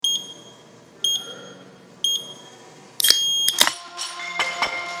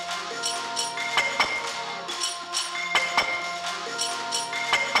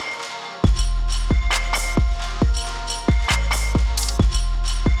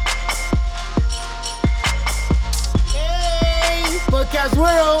Podcast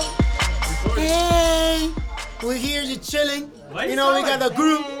World. Hey, we're here just chilling. You know, we got the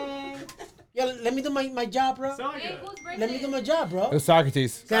group. Yeah, let me do my job, bro. Let me do my job, bro. It was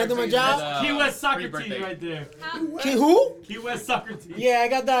Socrates. Can I do my job? Key West soccer team right there. Key who? Key West soccer team. Yeah, I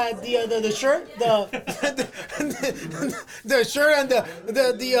got the shirt, the shirt and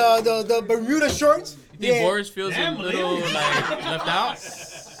the Bermuda shorts. You think Boris feels a little like left out?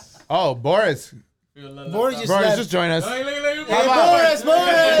 Oh, Boris. Boris Just join us. Hey, Boris.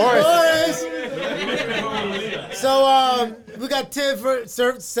 So we got Tiff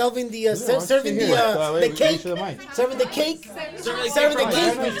serving the cake. Serving the cake.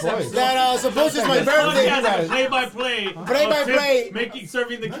 That supposed is my birthday. Play-by-play.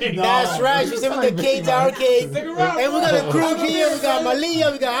 Serving the cake. That's right. She's serving the cake to our cake. And we got a crew here. We got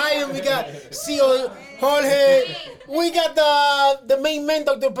Malia. We got Ian. We got CEO Jorge. We got the main man,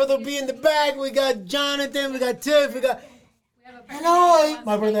 Dr. Pedro B in the back. We got Jonathan. We got Tiff. We got Eloy.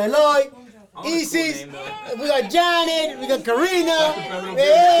 My brother Eloy. Isis. We got Janet. We got Karina.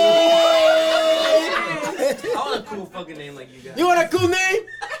 Hey! I want a cool fucking name like you guys. You want a cool name?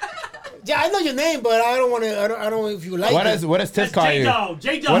 Yeah, I know your name, but I don't want to. I don't know if you like it. What does Tiff call you?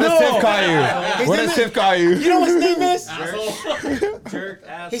 J-Dog. What does Tiff call you? What does Tiff call you? You know what his name is? Jerk,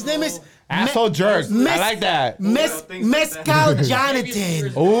 asshole. His name is Asshole jerk. I like that. Mescal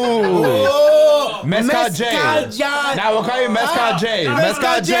Jonathan. Ooh. Mescal J. John. Now we'll call you Mescal J.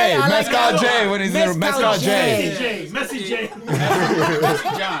 Mescal J. Mescal J. When he's in Mescal J. Messi J.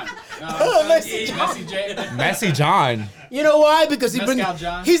 Messi John. Messi J. Messi John. You know why? Because he's the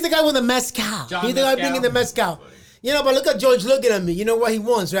guy with the mezcal. He's the guy bringing the mezcal. You know, but look at George looking at me. You know what he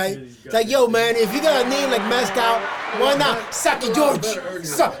wants, right? It's like, yo, man, if you got a name like Mezcal, why not Saki George?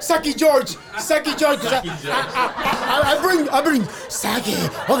 Saki George. Saki George. Because I bring Saki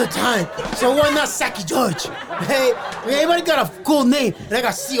all the time. So why not Saki George? Hey, everybody got a cool name. And I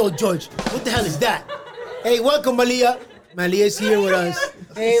got CO George. What the hell is that? Hey, welcome, Malia. Malia's here with us.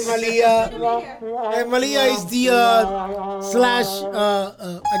 Hey, Malia. Hey, Malia is the slash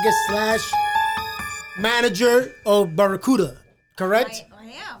manager of Barracuda, correct? I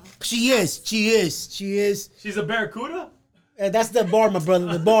am. She is. She's a Barracuda? That's the bar, my brother,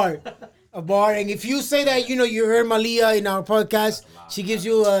 the bar. A bar. And if you say that, you heard Malia in our podcast, she gives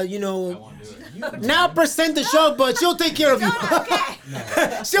you, now present the show, but she'll take care of you.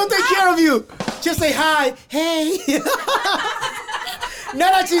 She'll take care of you. She'll say hi, hey.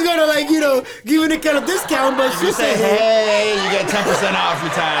 Not that she's gonna give you any kind of discount, but she'll say hey, you get 10% off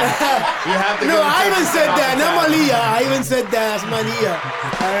your time. You have to. No, I even said that, not Malia. I even said that as Malia.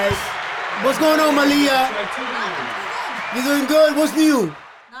 All right. What's going on, Malia? You doing good? What's new?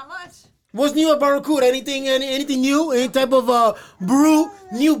 Not much. What's new at Barracuda? Anything new? Any type of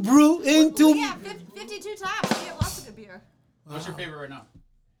new brew into? We have 52 taps. We have lots of good beer. What's your favorite right now?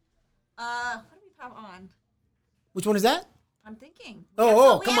 What do we have on? Which one is that? I'm thinking. Come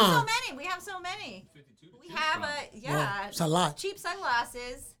on. We have so many. We have It's a lot. cheap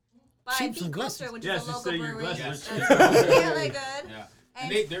sunglasses by Cheap Beat sunglasses? Coaster, which Yeah, is a she's local saying your brewery. glasses That's are cheap. really good. Yeah.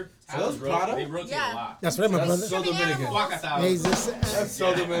 And Their tablets they rotate a lot. That's right, my brother. so Dominican. Hey, That's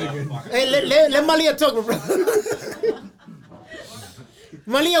so Dominican. hey, let Malia talk, my brother.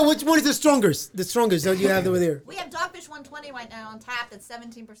 Malia, which one is the strongest? The strongest that you have over there? We have Dogfish 120 right now on tap. That's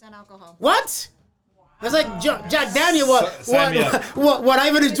 17% alcohol. What? That's like Jack Daniel. What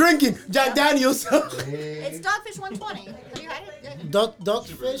Ivan is drinking? Jack Daniels. It's Dogfish 120. Have you had it?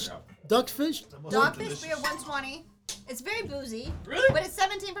 Duckfish. Dogfish beer 120. It's very boozy. Really? But it's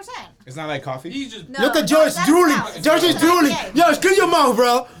 17%. It's not like coffee. He's just Look at George that's drooling. stout. George is It's drooling. IPA. Yo, clean your mouth,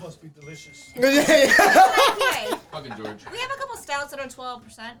 bro. Must be delicious. IPA. fucking George. We have a couple stouts that are 12%,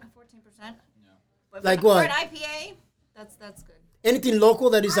 14%. But Like for what? an IPA, that's good. Anything local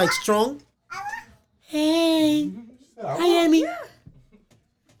that is like strong? Hey. Hi, Amy.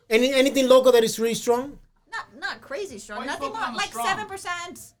 Anything local that is really strong? Not crazy strong. Why are you Nothing focusing more on like strong?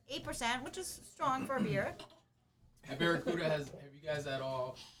 7%, 8%, which is strong for a beer. At Barracuda have you guys at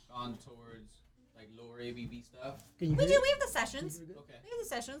all gone towards like lower ABV stuff? Can you We hear do. it? We have the sessions. Okay. We have the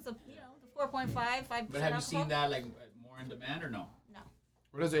sessions. The 4.5, 5%. But have you seen that like more in demand or no? No.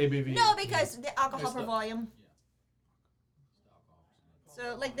 What is ABV? No, because the alcohol Just per the- volume.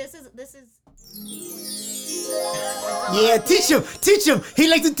 So like this is. Yeah, teach him. He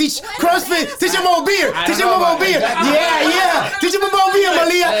likes to teach CrossFit. Teach him about beer. Teach him about beer. Yeah. Teach him about beer,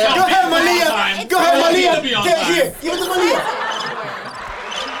 Malia. Go ahead, Malia. Here, give it to Malia.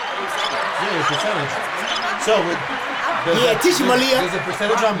 Yeah, percentage. So, Teach him, Malia. does the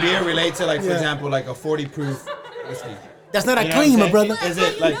percentage on beer relate to, like, for Yeah. example, like a 40 proof whiskey? That's not a You know clean, what my I'm brother. saying? Is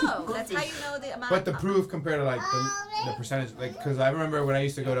That's it how you like? know. That's how you know the amount. But the proof compared to like the percentage, like, because I remember when I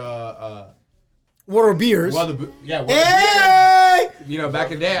used to go to Water beers. well, water Hey! beer. You know, back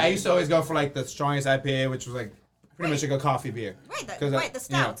in the day, I used to always go for like the strongest IPA, which was like pretty much like a coffee beer. Right, 'Cause, the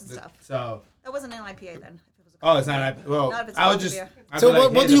stouts and stuff. So. That wasn't an IPA then. If it was a Oh, it's not. Well, Not if it's I would coffee just. beer. I'd So be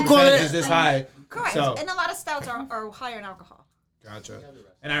like, what hey, do you the call percentage it? Is this high? Correct. So, And a lot of stouts are higher in alcohol. gotcha.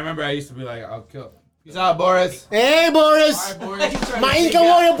 And I remember I used to be like, I'll kill. Peace out, Boris. Hey, Boris. My Inca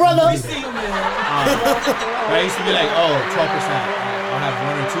warrior brother. But I used to be like, oh, 12%. I'll have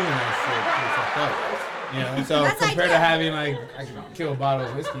 1 or 2 and that's pretty fucked up. You know, so That's compared like to having like, I can kill a bottle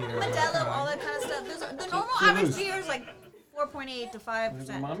of whiskey. Or Modelo, all that kind of stuff. The normal average beer is like 4.8 to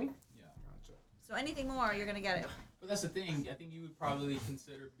 5%. Mommy? So anything more, you're gonna get it. But that's the thing. I think you would probably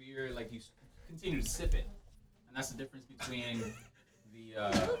consider beer like you continue to sip it, and that's the difference between the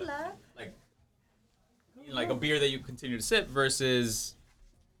like a beer that you continue to sip versus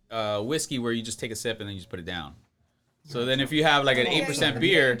whiskey where you just take a sip and then you just put it down. So then if you have like an 8%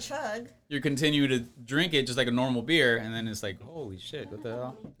 beer, Chug. you continue to drink it just like a normal beer, and then it's like, holy shit, what the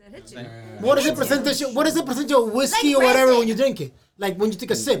hell? That hits you. What is the percentage? What is the percentage of whiskey Like or whatever resin. when you drink it? Like when you take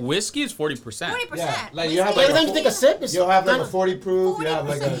a sip. Whiskey is 40%. 40%. Yeah, like you have Every like time you take a sip, it's you'll have like a done. 40 proof. You have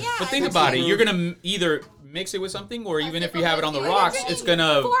like a. 40%, yeah. But think it's about it. like- You're gonna either mix it with something, or even if you have it on the You're rocks, drinking it's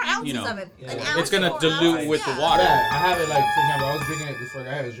gonna, 4 ounces you know, of it. An Yeah. ounce it's gonna to 4 dilute ounces, with the yeah. water. Yeah, I have it like, for example, I was drinking it before I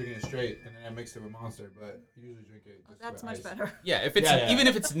got here, I was drinking it straight, and then I mixed it with Monster, but I usually drink it just That's with much ice. better. Yeah, if it's Yeah. even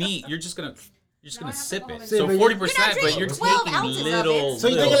if it's neat, you're just gonna sip it. Sip So it. 40%, but you're drinking 12 taking ounces of it. little. So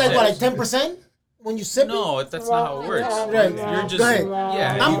you take it little like what, like sips. 10% when you sip No, that's not how it works. Right. You're just Go ahead.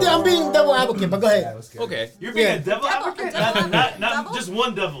 yeah. I'm being devil advocate, but go Yeah, ahead. let's get it. Okay. You're being Yeah. a devil Double- advocate? a devil Not double? just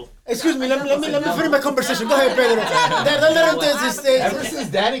one devil. Excuse me, let me finish my conversation. Go ahead, Pedro. Ever since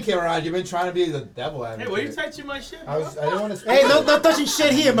Danny came around, you've been trying to be the devil advocate. Hey, why are you touching my shit? I didn't want to. Hey, no touching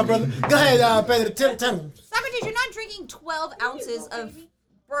shit here, my brother. Go ahead, Pedro. Tell him. Socrates, you're not drinking 12 ounces of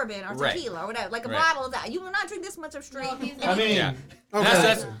bourbon or Right. tequila or whatever, like a Right. bottle of that. You will not drink this much of straight. I mean, Yeah. Okay.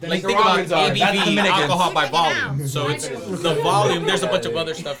 That's The like think about Nicaraguans are. That's ABV, Dominicans. alcohol by You're drinking volume. ounce. So it's the volume. There's a bunch of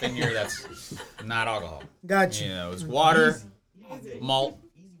other stuff in here that's not alcohol. Gotcha. You know, it's water, malt,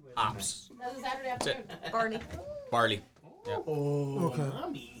 hops, that's it. Barney. Barley. Yeah. Okay.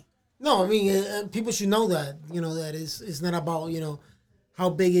 No, I mean, people should know that. You know, that it's not about, you know, how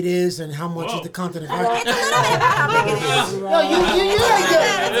big it is and how much is the content of alcohol. It's a little bit about how big it is. No, you like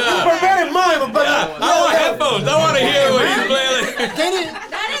that. You prepare in mind, my brother. I want headphones. I want to hear what he's playing. Can you,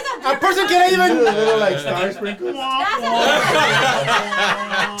 That is a person can't even. little like star sprinkles.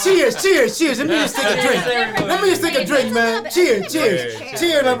 Cheers. Let me just take a drink. Let me just take a drink, man. Cheers.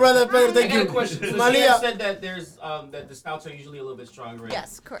 Cheers, my brother. Pedro, thank I got a you. question. So she Malia. said that there's that the stouts are usually a little bit stronger. Right?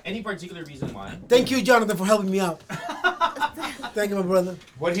 Yes, correct. Any particular reason why? Thank you, Jonathan, for helping me out. Thank you, my brother.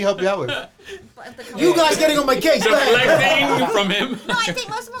 What did he help you out with? You guys getting on my case. Go ahead. Collecting from him. No, I think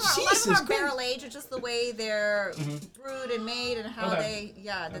most of them are, a lot of them Jesus are Christ. barrel aged. It's just the way they're brewed and made and how Okay.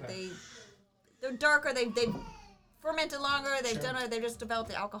 they're darker. They've fermented longer. They've done it. They've just developed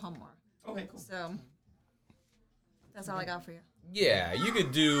the alcohol more. Okay, cool. So that's all I got for you. Yeah, you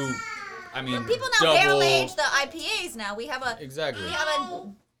could do. I mean, People now barrel double. age the IPAs. Now we have a Exactly. we have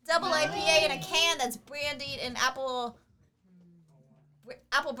a double IPA in a can that's brandied in apple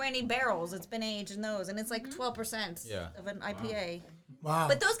brandy barrels. It's been aged in those, and it's like 12% Yeah. of an IPA. Wow.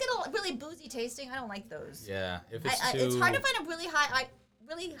 But those get really boozy tasting. I don't like those. Yeah, if it's too. It's hard to find a really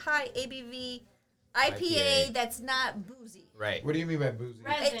high ABV IPA that's not boozy. Right. What do you mean by boozy?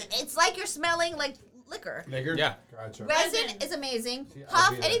 It's like you're smelling like liquor. Nigger? Yeah. Gotcha. Resin is amazing. See,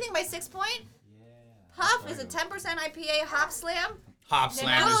 Puff, IPA. anything by 6 Point. Puff is a 10% IPA. Hop Slam. Hop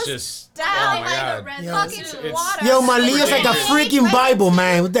slam is goes just. down Oh my like god. Fucking It's- water. Yo, Malia's like a freaking Bible,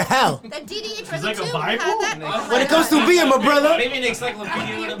 man. What the hell? That DDH It's like a resin too. Bible? had that. Oh When my it comes to God. beer, my brother. Maybe an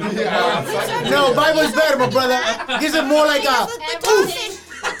encyclopedia would have been Yeah. No, Bible is better, my brother. This is more like a.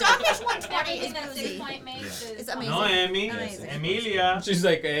 The Dogfish 120 Everything is that 6 boozy. Point makes is It's amazing. No, Amy. Amazing. Emilia. She's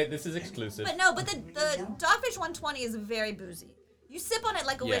like, hey, this is exclusive. But no, but the Dogfish 120 is very boozy. You sip on it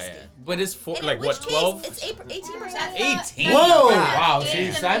like a Yeah, whiskey. yeah. But it's And like in what, which 12? case, it's 18%. 18. Whoa! Wow,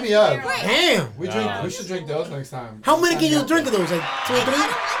 see, sign me up. Right. Damn. We should drink those next time. How many can you drink of those? Like 2 or 3?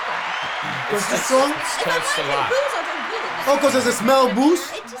 Because it's strong? If I'm Tastes a not lot. drink booze, I'll drink booze. Oh, because there's a smell of booze?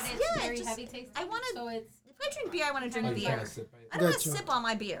 It just, It's yeah, very it just, heavy tasting. I want to, So it's if I drink beer, I want to drink You beer. can't sip it. I don't want Gotcha. to sip on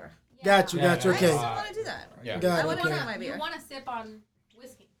my beer. Got you. I Okay. just don't want to do that. Yeah. Got I it. want to Okay. drink my beer. you want to sip on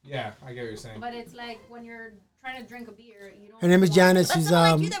whiskey, Yeah, I get what you're saying. but it's like when you're trying to drink a beer, you don't. Her name is want- Janice. But She's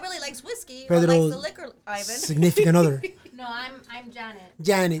someone like you that really likes whiskey or Pedro's likes the liquor, Ivan. significant other. No, No, I'm Janet.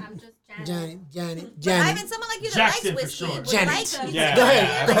 Janet. I'm just Janet. Janet. Ivan, someone like you that Jackson for likes whiskey sure. would Janet. like to. Yeah. Go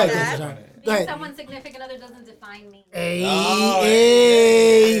ahead. Go ahead. Yeah. Sorry. Go Being ahead. someone's significant other doesn't define me. Hey, Oh,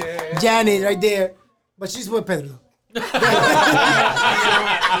 hey, Janet, right there. But she's with Pedro. But she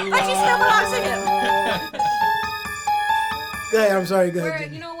still belongs to him. Go ahead. I'm sorry. Go We're,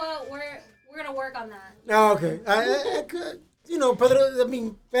 ahead. you know what? We're gonna work on that. Oh, okay. I could, you know, Pedro. I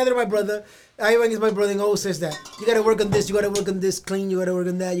mean, Pedro, my brother. Ivan is my brother, and always says that you gotta work on this. You gotta work on this. Clean. You gotta work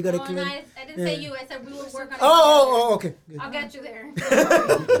on that. You gotta No, clean. I didn't say you. I said we will work on it. Oh, okay. Good. I'll get you there.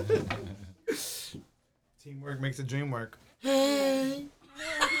 Teamwork makes the dream work. Hey.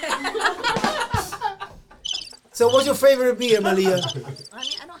 So, what's your favorite beer, Malia? I mean,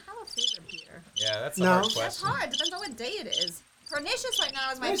 I don't have a favorite beer. Yeah, that's a No. hard That's question. hard. Depends on what day it is. Pernicious right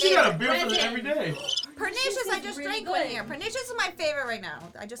now is my Man, she got a favorite. beer for the every day. Pernicious, I just really drank good. one here. Pernicious is my favorite right now.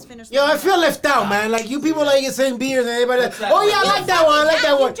 I just finished. Yo, one. I feel left out, man. Like you people like the same beers and everybody. Like, that oh yeah, I like that one. I like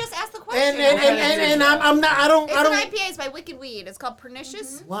that You one. just asked the And question. and I'm not. I don't. It's I an don't. IPA. It's by Wicked Weed. It's called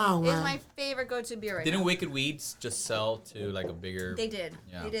Pernicious. Wow, It's man. my favorite go-to beer right Didn't now. Wicked Weeds just sell to like a bigger? They did.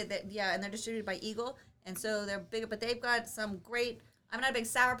 Yeah. They did. That, yeah, and they're distributed by Eagle, and so they're bigger. But they've got some great. I'm not a big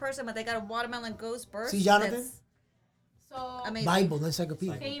sour person, but they got a watermelon ghost burst. See, Jonathan? that's So amazing. Bible. That's like a P.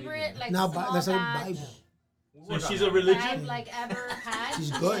 favorite like No, small that's a batch Bible. So she's a that I've religion? like ever had.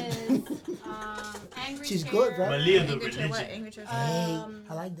 She's good. Is, Angry She's Chair. good, right? Malia the Angry Chair, what? religion. Angry Chair. Hey,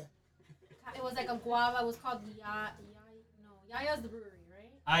 I like that. It was like a guava. It was called Yaya's the brewery,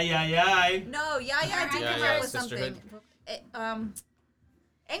 right? Ay, ay, ay. No, Yaya did Yeah, come yeah, out with something. Sisterhood.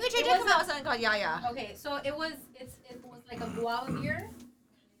 Angry Chair It did was come a- out with something called Yaya. Okay, so it was like a guava beer,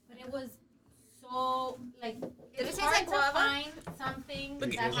 but it was so like Did it it's taste hard like to guava? find something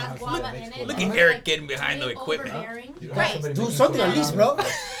Look that at- has guava in it. Look that at is, Eric like, getting behind the really equipment. overbearing. Right. Do something at least, bro.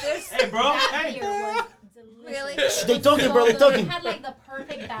 There's Hey, bro. That Hey. beer was delicious. really. They talking, bro. They It talking. had like the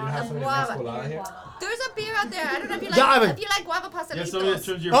perfect balance of guava. guava. There's a beer out there. I don't know if you Yeah, like. Ivan. If you like guava Yeah, somebody pastelitos.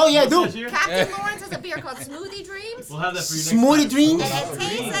 trims your Oh, yeah, mustache do. here? Captain Lawrence has a beer called Smoothie Dreams. We'll have that for you next Smoothie time. Dreams? And it tastes Yeah,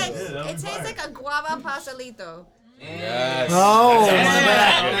 like that it was tastes fire. like a guava pastelito. Yes. Oh, Yeah. my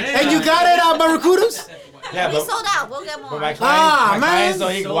bad. Yeah. And you got it at Barracudas? Yeah, We sold out. We'll get more. my clients, Ah, my man. clients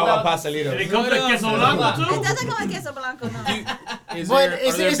don't eat guava And it pastelitos. comes with queso blanco It too? doesn't come with queso blanco, no. Is But there,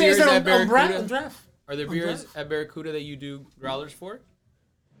 is are there it beers on at draft? Barracuda? Are there beers at Barracuda that you do growlers for?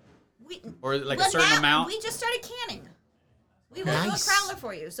 We, Or like a but certain now amount? We just started canning. We will Nice. do a crowler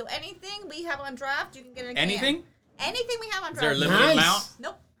for you. So anything we have on draft, you can get in a can. Anything? Anything we have on Is there a draft. limited Nice. amount?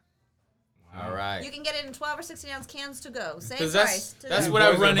 Nope. All right. You can get it in 12 or 16 ounce cans to go. Same Because price. that's today. what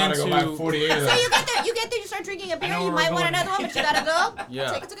I run into. 48 of So them. you get there, you start drinking a beer, know you where might we're want going. another one, but you gotta go.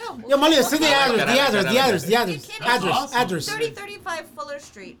 Yeah. Take it to go. Yo, Malia, say the We'll- address, the address. That's awesome. Address. 3035 Fuller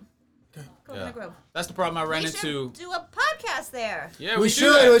Street. Coconut Yeah. Grove. That's the problem I ran We should into. do a podcast there. Yeah, We do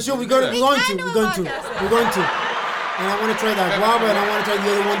should. that. We're going to. We We're going can to. do a We're going to. podcast. We're going to. And I want to try that guava, and I want to try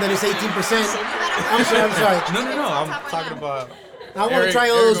the other one that is 18%. I'm sorry. I'm sorry. No. I'm Top right talking now. about. I want to Eric- try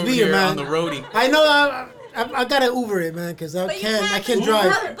all Eric those over beer, here man. on the roadie. I know. I gotta Uber it, man, because I But you can't. I can't can't Uber,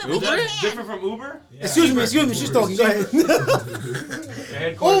 drive. but we Is that can. different from Uber? Excuse me. She's talking. Go ahead. The Uber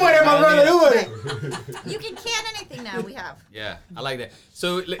headquarters it, my down brother. there. Uber it. You can can anything now. We have. Yeah, I like that.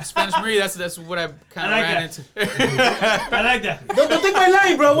 So like, Spanish Marie, that's what I kind of I like ran that. into. I like that. Don't take my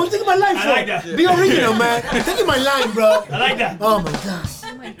line, bro. Don't take my line, I bro. like that. Be original, man. Taking my line, bro. I like that. Oh my god.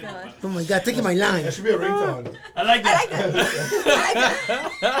 Oh my god. Oh my god. Taking my line. That should be a ringtone. I like I like that.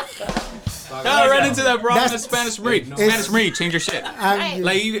 that. I ran into that problem That's- in Spanish Marie. Spanish Marie, change your shit. I'm,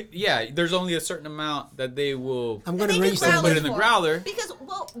 Like, there's only a certain amount that they will I'm They gonna do raise growlers them. put it in the for. growler Because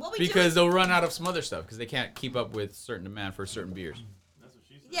well, what we because do. they'll run out of some other stuff because they can't keep up with certain demand for certain beers.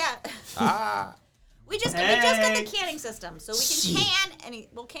 Yeah. Ah, We just got the Hey. canning system, so we Shit.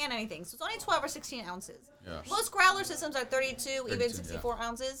 can can anything. So it's only 12 or 16 ounces. Yeah. Most growler systems are 32, even 32, 64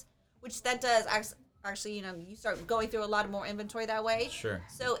 ounces, which that does actually, you start going through a lot more inventory that way. Sure.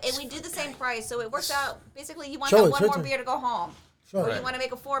 So and we do the same price, so it works out. Basically, you want Show that it, one show more it. beer to go home. Sure. Or Right. you want to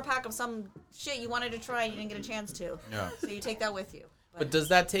make a 4-pack of some shit you wanted to try and you didn't get a chance to. Yeah. So you take that with you. But does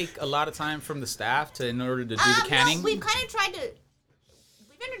that take a lot of time from the staff in order to do the canning? No, we've kind of tried to.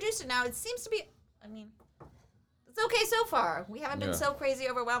 We've introduced it now. It seems to be. I mean, it's okay so far. We haven't been Yeah. so crazy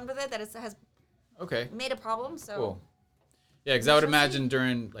overwhelmed with it that it has Okay. made a problem. So Cool. Yeah, because I would imagine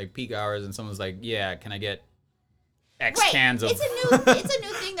during like peak hours and someone's like, "Yeah, can I get X right, cans of?" it's a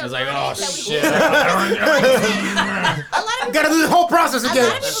new thing. I was They're like, learning "Oh that we shit!" can- a lot of people. Gotta do the whole process A again.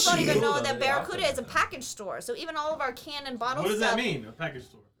 lot of people don't even know that Barracuda is a package store. So even all of our can and bottle What does stuff, that mean? A package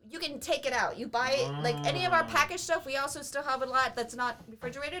store. you can take it out. You buy it like any of our package stuff. We also still have a lot that's not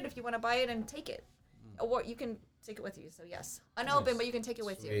refrigerated. If you want to buy it and take it, or you can take it with you. So yes, unopened, but you can take it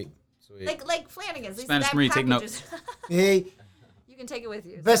with you. Sweet. Like Flanagan's. These Spanish back Marie, take packages. Hey, You can take it with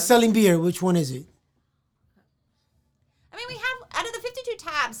you. so. best-selling beer. Which one is it? I mean, we have out of the 52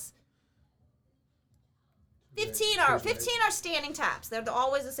 tabs, 15 are standing taps. They're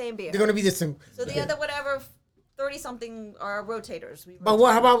always the same beer. They're gonna be the same. So the other whatever 30 something are rotators. We But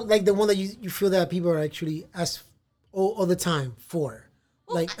what? How about like the one that you feel that people are actually ask all the time for?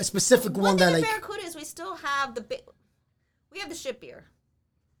 Well, Like a specific one that thing like. at Barracuda is we still have we have the ship beer.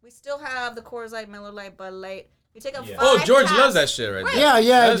 We still have the Coors Light, Miller Lite, Bud Light. We take a 5 Oh, George taps. loves that shit right there. Yeah,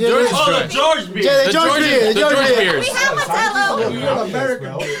 yeah. That's George's Oh, the joint. George beer. Yeah, The George beer, the George George beer. beers. We have Modelo. You're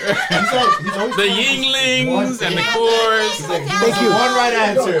American. He's always The Yinglings and the Coors. Thank you. one right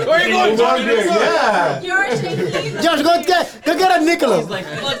answer. Where you going, One George? beer, yeah. Josh, go get a Nicola. Like,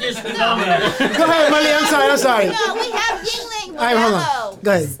 fuck your Go ahead, Molly. I'm sorry. No, we have Yingling, All right, hold on. Modelo,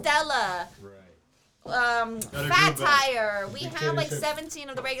 Go ahead. Stella, Fat Tire. We have like 17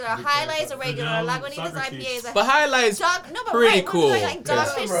 of the regular. Highlights are regular. Lagunitas Socrates. IPA is But highlights pretty cool. Like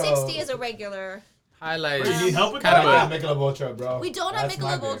Dogfish bro. 60 is a regular. highlights. You need help with kind that? of a Michelob Ultra, bro. We don't have That's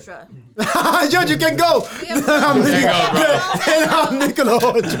my Michelob beer. Ultra. George, you can go. We have, I'm Nicola.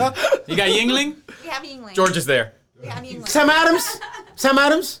 You got Yingling? we have Yingling. George is there. We have Yingling. Sam Adams. Sam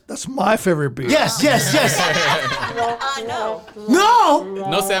Adams. That's my favorite beer. Yes. No. No.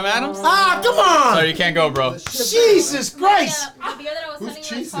 No Sam Adams? Ah, come Oh, on. you can't go, bro. Jesus Christ. The beer that I was telling you is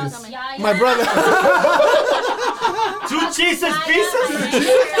Jesus? called yeah, My brother. 2 cheeses pieces?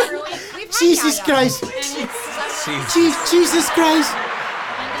 We've had Jesus Yaya. Christ. Jeez. Jesus Christ.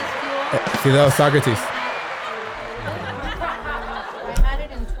 Fidel Socrates. I had it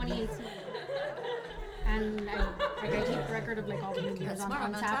in 2018. And I keep record of like all the new beers on Smart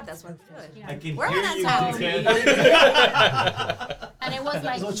on tap. tap. That's what I'm doing. I can We're hear on you, tap. dickhead. And it was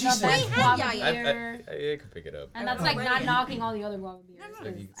like the she best said. We had guava Yaya. beer. I could pick it up. And that's like not knocking all the other guava beers. 'Cause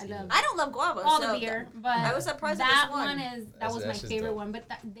I love I don't love guava. all so the beer, but I was surprised at that this one. that was my That's just favorite dope. one. But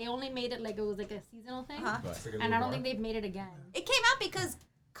they only made it like it was like a seasonal thing, Uh-huh. and I don't think they've made it again. It came out because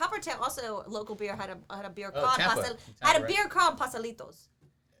Coppertail, also local beer, had a beer Oh, called Tampa. had a Tampa, right? beer called Pasalitos,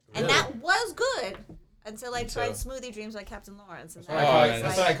 and that was good until I tried So- Smoothie Dreams by Captain Lawrence, and Oh, that That's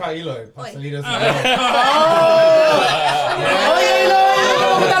was what I like, call Eloy. Pastelitos. Oye, no,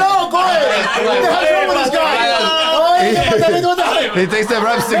 está loco, eh. What the hell's wrong with this guy? Oye, what the hell? He takes the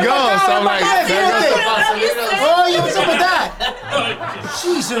reps to go, so I'm like, Oh, what's up with that?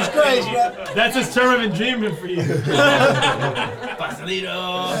 Jesus Christ, bro. That's his term of endearment for you.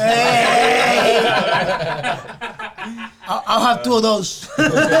 Hey. I'll have 2 of those.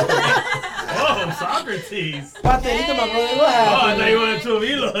 Oh, Socrates. Pastelito, my brother. What Oh, I happened? thought you wanted to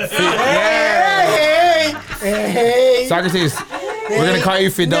Vilo. Hey. Socrates. We're gonna call you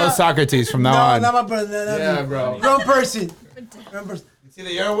Fidel No. Socrates from now No, on. not my brother. Not Yeah, me. bro. Wrong person. Wrong person. It's either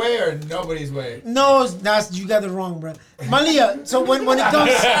your way or nobody's way. No, that's you got it wrong, bro. Malia, so when it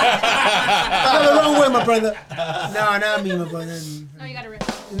comes, I got the wrong way, my brother. No, not me, my brother. Not me. No, you got it right.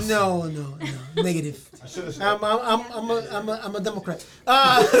 No, negative. I'm a Democrat.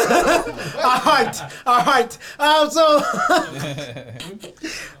 All right. So,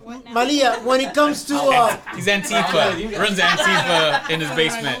 Malia, when it comes to He's Antifa. He runs Antifa in his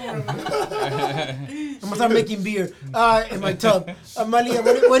basement. I'm gonna start making beer in my tub. Malia,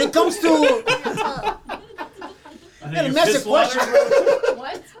 when it comes to You that's a piss water? question.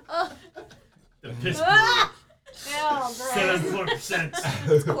 What? The piss Ah! Ew, gross. 7.4%.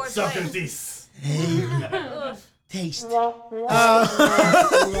 Coors Light. Socrates. Taste. I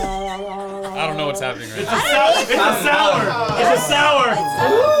don't know what's happening right now. It's a sour. It's a sour.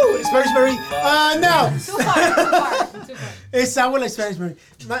 Ooh, Spanish berry. No. Too far. It's sour like Spanish berry.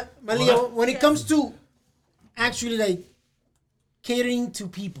 Malia, when it comes to actually like catering to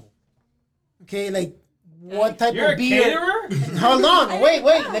people, okay, like what type You're of a beer? caterer? Hold on, wait.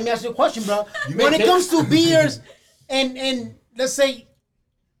 Let me ask you a question, bro. When it comes to beers, and let's say,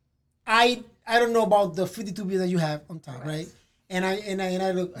 I don't know about the 52 beers that you have on top, right? And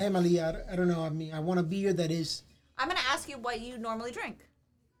I look, hey Malia, I don't know. I mean, I want a beer that is I'm gonna ask you what you normally drink.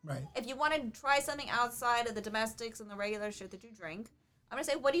 right. If you want to try something outside of the domestics and the regular shit that you drink, I'm gonna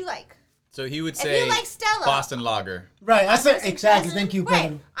say, what do you like? So he would If say you like Stella, Boston Lager. Right, I said I'm gonna exactly. suggest- Thank you, Right.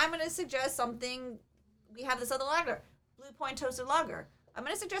 Kevin. I'm gonna suggest something. We have this other lager, Blue Point Toasted Lager. I'm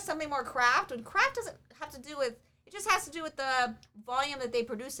gonna suggest something more craft. And craft doesn't have to do with. It just has to do with the volume that they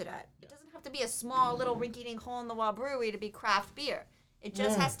produce it at. It doesn't have to be a small little rinky-dink hole-in-the-wall brewery to be craft beer. It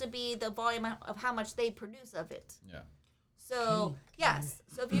just has to be the volume of how much they produce of it. Yeah. So yes,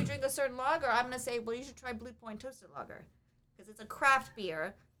 so if you drink a certain lager, I'm gonna say, well, you should try Blue Point Toasted Lager because it's a craft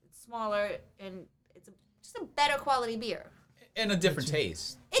beer. It's smaller and it's just a better quality beer. And a different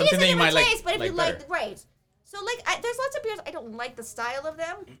taste. It Something is that a you might different like. taste, but if like you better. like right. So like, there's lots of beers I don't like the style of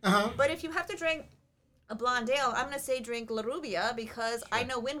them. Uh-huh. But if you have to drink a blonde ale, I'm gonna say drink La Rubia because I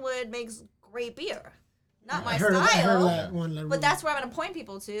know Winwood makes great beer. Not my I heard style, that one. La but Rubia. that's where I'm gonna point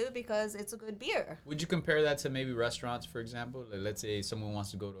people to because it's a good beer. Would you compare that to maybe restaurants, for example? Like, let's say someone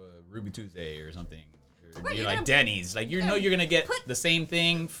wants to go to Ruby Tuesday or something. Or Right, you're you're like gonna- Denny's. Like, you know you're going to get put- the same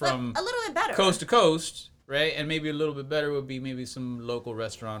thing But from a little bit better. coast to coast, right? And maybe a little bit better would be maybe some local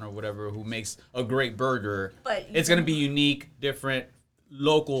restaurant or whatever who makes a great burger. But it's going to be unique, different,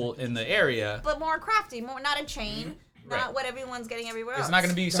 local in the area. But more crafty, more not a chain, not Right. what everyone's getting everywhere else. It's not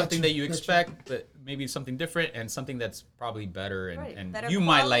going to be something you, that you got you. expect, but maybe something different and something that's probably better and, Right. and Better you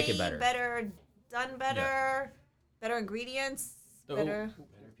might like it quality, better. Better done better, better ingredients, So, better.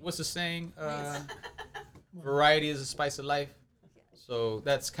 What's the saying? Variety is the spice of life. So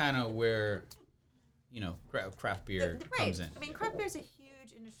that's kind of where, craft beer Right. comes in. I mean, craft beer is a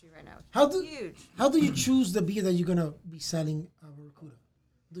huge industry right now. How do huge? you choose the beer that you're gonna be selling at Barracuda?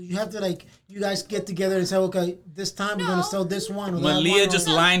 Do you have to you guys get together and say, okay, this time we're gonna No. sell this one? Or that Malia one, just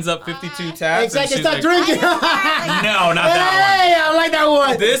or... lines up 52 taps. Exactly. And Start she's drinking. like, no, not that Hey, I like that one.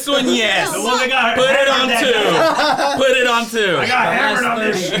 one. This one, yes. The one that got Put it on hammered two. Put it on two. I got hammered on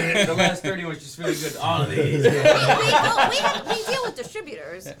this shit. The last 30 was just really good. All of these. we deal with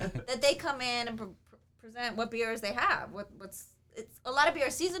distributors that they come in and present what beers they have. It's a lot of beer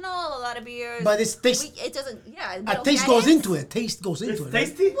is seasonal, a lot of beers. But it's taste. It doesn't. Yeah. we A don't taste get goes it. into it. Taste goes into It's it. right?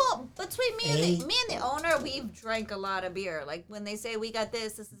 tasty. Well, between me and the owner, we've drank a lot of beer. Like when they say we got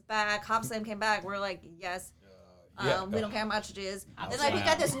this is back, Hop Slam came back, we're like, yes. We don't care how much it is. Then like we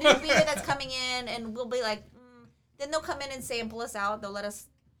got this new beer that's coming in, and we'll be like, then they'll come in and sample us out. They'll let us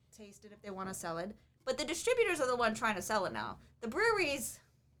taste it if they want to sell it. But the distributors are the one trying to sell it now. The breweries,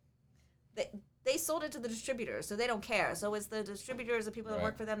 they sold it to the distributors, so they don't care. So it's the distributors, the people that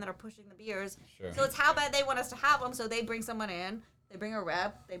work for them that are pushing the beers. Sure. So it's how bad they want us to have them. So they bring someone in, they bring a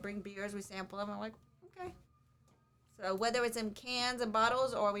rep, they bring beers, we sample them, and we're like, okay. So whether it's in cans and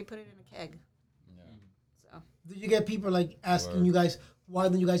bottles or we put it in a keg. So Do you get people asking you guys, why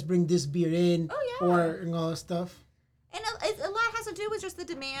don't you guys bring this beer in? Oh, yeah. Or and all that stuff? and a lot has to do with just the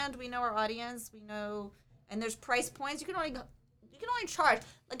demand. We know our audience. We know, and there's price points. You can only charge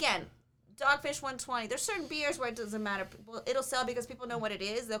again. Dogfish 120. There's certain beers where it doesn't matter. Well, it'll sell because people know what it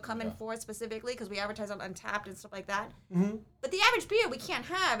is. They'll come in for it specifically because we advertise on Untapped and stuff like that. Mm-hmm. But the average beer we can't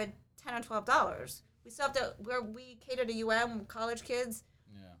have at $10 or $12. We still have to. We cater to college kids.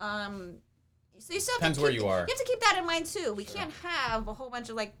 Yeah. So you still have Depends to where keep, you are. You have to keep that in mind too. We can't have a whole bunch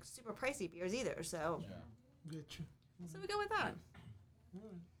of super pricey beers either. So Get you. so we go with that.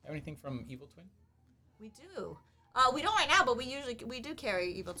 Have anything from Evil Twin? We do. We don't right now, but we do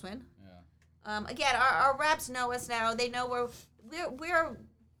carry Evil Twin. Yeah. Again, our reps know us now. They know we're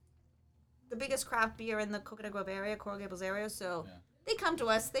the biggest craft beer in the Coconut Grove area, Coral Gables area. So they come to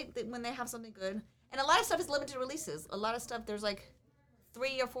us. They when they have something good, and a lot of stuff is limited releases. A lot of stuff there's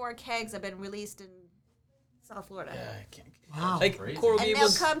 3 or 4 kegs have been released in South Florida. Yeah, I can't. Wow. Like Coral And they'll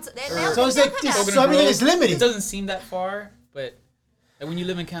Gables. come to. So it's like they'll come to so us. everything is It limited. doesn't seem that far, but when you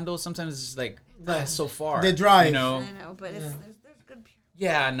live in Kendall, sometimes it's just it's so far. They drive. You know? I know, but there's good beer.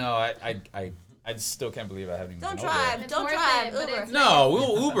 Yeah, no, I still can't believe I haven't even Don't been over drive. It's Don't worth drive. it, but Uber. it's- there. No,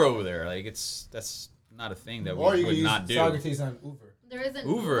 we'll Uber over there. That's not a thing that Or we you would can not use do. Socrates on Uber. There isn't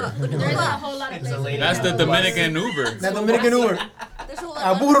Uber. There isn't a whole lot of It's a places. lady. That's the Dominican Uber. That Dominican Uber. There's a whole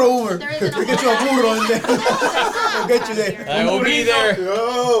A lot burro Uber. There isn't a We'll get you a whole burro lot in there. We'll get you there. I will be there.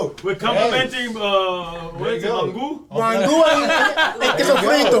 Yo! We're complimenting, what is it, go. Mangu? Mangú and queso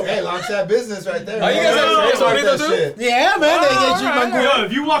frito. Hey, launch that business right there. Oh, you guys have queso Start frito that too? shit. Yeah, man, they get you mangú. Yo,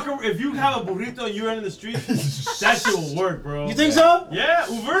 if you have a burrito and you're in the street, that shit will work, bro. You think so? Yeah,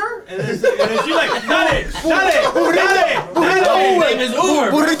 Uber, and then she like, got it. Burrito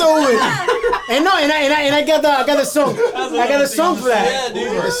Uber. Burrito Uber. And no, and I got the song. I got the song for that.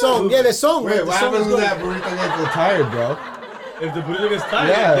 The song. Yeah, the song. Wait, The what song happens is when good. that burrito gets tired, bro? If the burrito gets tired,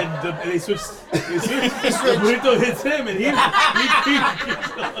 Yeah. then they switch. The burrito hits him, and he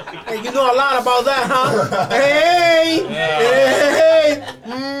Hey, you know a lot about that, huh? Hey, hey.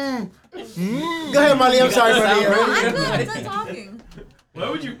 Go ahead, Molly. I'm sorry, I'm Molly. good. I'm done talking. Why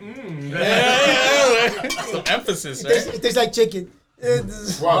would you? Some emphasis, right? It tastes like chicken.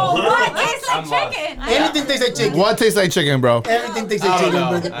 Wow. What tastes like I'm lost. chicken? Anything tastes like chicken. What tastes like chicken, bro? Everything tastes like I don't chicken,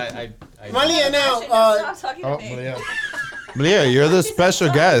 know. brother. I Malia, now, Stop talking Oh, to me. Malia. Malia, you're the special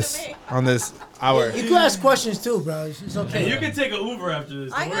guest on this hour. you can ask questions too, bro. It's And okay. you can take an Uber after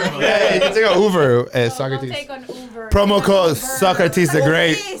this. I Don't worry got about Hey, you can take an Uber at Don't Socrates. take an Uber Promo code Socrates the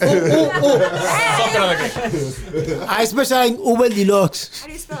Great. I specialize in Uber Deluxe. How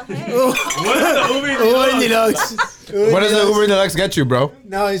do you spell hey? Uber Deluxe. What does the Uber Deluxe get you, bro?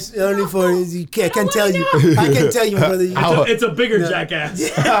 No, it's only for I can't tell you. I can tell you, brother. It's a bigger jackass.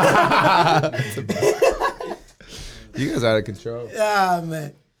 You guys are out of control. Ah,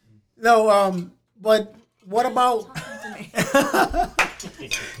 man. No, but what about?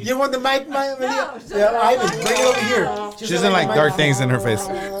 You want the mic, Malia? No, Yeah, Ivan, bring it over here. She doesn't like dark things in her face.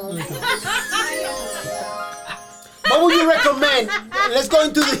 What would you recommend? Let's go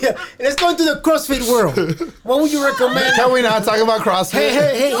into the CrossFit world. What would you recommend? Can we not talk about CrossFit?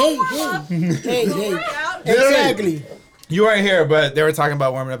 Hey. Exactly. You weren't here, but they were talking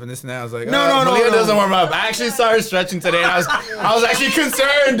about warming up and this and that. I was like, No. Malia doesn't warm up. I actually started stretching today, and I was actually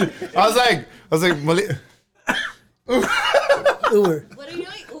concerned. I was like, Malia. Uber. What are you doing?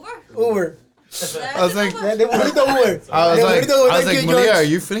 Uber. I was like, Uber. I was like, Malia, are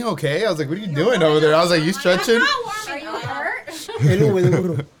you feeling okay? I was like, what are you doing over there? I was like, you stretching? Are you hurt? El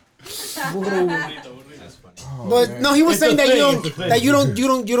Uber. But no, he was saying that you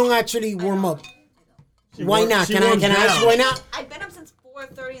don't actually warm up. Why not? Can I ask you why not? I've been up since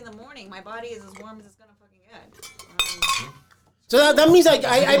 4:30 in the morning. My body is as warm as it's gonna fucking get. So that means like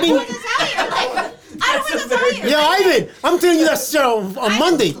I've been. I don't want to tell you. Yo, Ivan, I'm telling you that shit on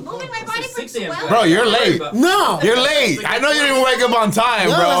Monday. Moving my body from swelling. Bro, you're late. No. You're late. I know you didn't wake up on time,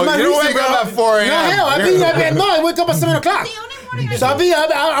 No, bro. that's my You didn't reason, wake up bro. at 4 a.m. No, hell, I wake up at 7 o'clock. The only morning I So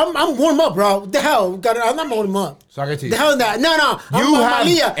I'm warm up, bro. The hell, I'm not warm up. Socrates. The hell that? No. You have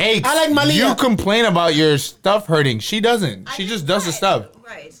Malia. aches. I like Malia. You complain about your stuff hurting. She doesn't. She just does the stuff.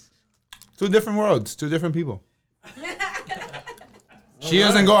 Right. Two different worlds. Two different people. She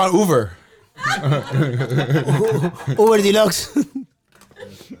doesn't go on Uber. Uber Deluxe.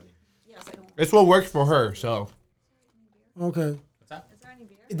 Yes, I don't. It's what works for her, so. Okay. Is there any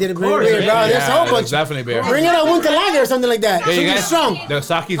beer? It did a bring beer, bro. There's a whole bunch. Definitely beer. Bring it a winter lager or something like that. Yeah, you Something guys, strong. the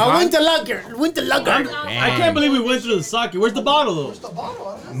sake's A gone? winter lager. Winter lager. I can't believe we went through the sake. Where's the bottle though?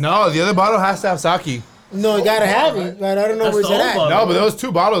 No, the other bottle has to have sake. No, you gotta have it, but I don't know That's where's the it old at. bottle. No, but there was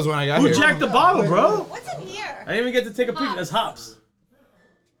 2 bottles when I got Who here. jacked the bottle, bro? What's in here? I didn't even get to take a picture. That's hops.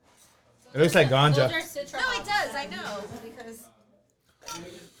 It looks like ganja. No, it does. I know because.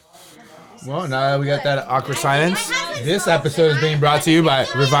 Well, now that we got that awkward silence, this episode is being brought to you by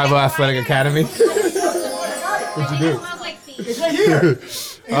Revival Athletic Academy. What'd you do? It smells like feet. It's right here.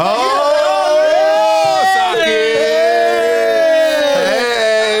 Oh, sake!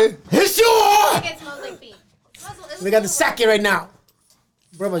 Hey! It's yours. It smells like feet. We got the sake right now.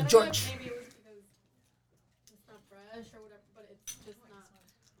 Brother George. Maybe it was because it's not fresh or whatever, but it's just not.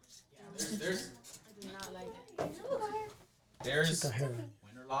 I do not like it. There's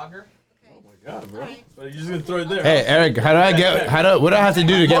winter lager. But you're just gonna throw it there. Hey, Eric, what do I have to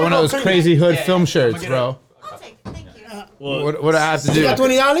do to get one of those crazy hood film shirts, bro? I'll take. Thank you. Well, What do I have to You got do?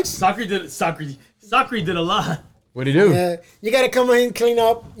 $20? Sakri did a lot. What do you do? Yeah, you gotta come in, clean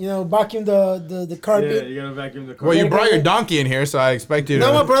up, vacuum the Yeah, carpet. you gotta vacuum the car. Well, you brought your donkey in here, so I expect you to.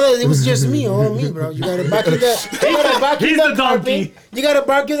 No, my brother, it was just me, all me, bro. You gotta vacuum He's the the carpet. donkey. You gotta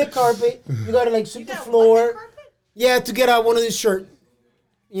vacuum the carpet. You gotta like sweep the floor. Yeah, to get out one of these shirt.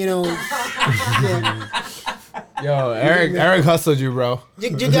 Yeah. Yo, Eric hustled you, bro. You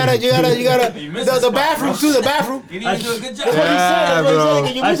gotta. The bathroom too. The bathroom. You need to do a good job. Yeah, bro.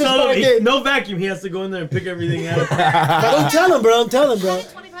 Can you I move this saw part him. there? No vacuum. He has to go in there and pick everything out. Don't tell him, bro.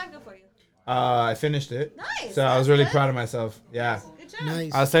 25 go for you. I finished it. Nice. So I was really proud of myself. Yeah. Good job.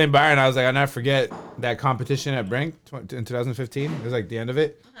 Nice. I was telling Byron, I was like, I'll never forget that competition at Brink in 2015. It was like the end of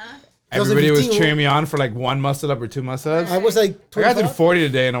it. Everybody was 2015, cheering me on for like 1 muscle up or 2 muscle ups. I was like I got to 25. 40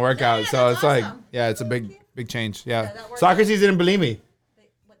 today in a workout, Yeah, so that's it's like, awesome. yeah, it's a big change. Yeah. that worked Socrates didn't believe me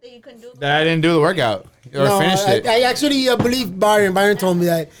What that you couldn't do? that I didn't do the workout or No, finished it. I actually believe Byron. Byron told me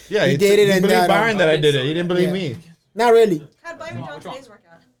that Yeah, he did it, he and believed that. Byron that I did it. He didn't believe Yeah. me. Not really. How'd Byron do on today's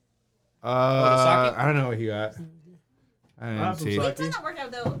workout? I don't know what he got. I I didn't have some see. sake. It's not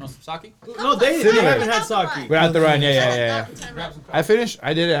workout though. Want some sake? No, they haven't had sake. Without the run, yeah. Grab some I finished.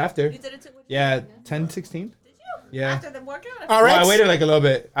 I did it after. You did it too? Yeah, 10:16. Did you? Yeah. After the workout? RX. Well, I waited like a little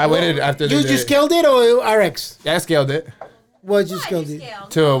bit. I waited after You the. just scaled it or RX? Yeah, I scaled it What you Why'd scaled you it? scale?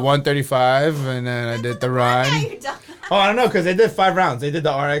 to a 135, and then I did the Yeah, run. you done. Oh, I don't know, because they did 5 rounds. They did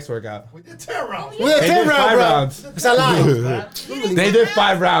the RX workout. We had They 10 did 5 rounds, bro. rounds. It's a lie. They did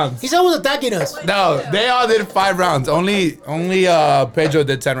 5 rounds. He's always attacking us. No, they all did 5 rounds. Only Pedro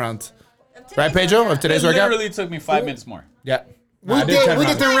did 10 rounds. Right, Pedro, of It today's workout? literally took me 5 minutes more. Yeah. We I did 10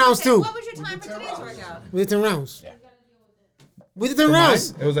 rounds. rounds too. What was your time for today's workout? We did 10 rounds. We did 10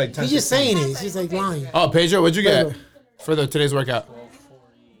 rounds. It was like 10. He's just saying it. He's just like lying. Oh, Pedro, what'd you get Pedro. for today's workout?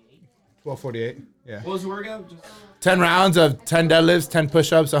 12:48. Yeah. What was the workout? 10 rounds of 10 deadlifts, 10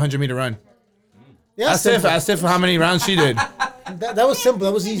 push-ups, 100-meter run. Yeah, Ask Tiff how many rounds she did. that was simple.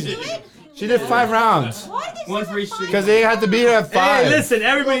 That was easy. She did 5 rounds. One for each. Because they had to be here at 5. Hey, listen,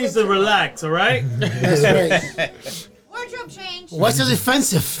 everybody needs to relax, all right? That's right. Wardrobe change. What's so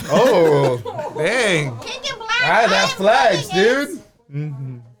defensive? Oh, dang. Pink and black. All right, that I am flags, doing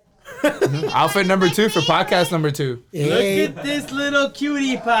it. dude. Outfit number 2 for podcast number 2. Hey. Look at this little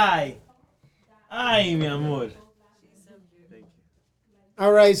cutie pie. Ay, mi amor.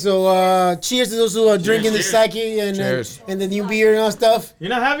 All right, so cheers to those who are drinking the sake and the new beer and all stuff. You're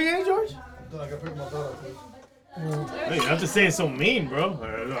not having any, George? Hey, you have to say it so mean, bro.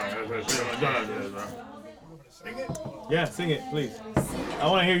 Yeah, sing it, please. I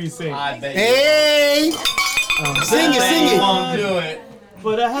want to hear you sing. I bet Hey! Sing it, you won't do it.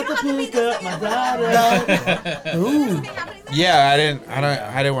 But I had to pick up my daughter. Ooh. Yeah, I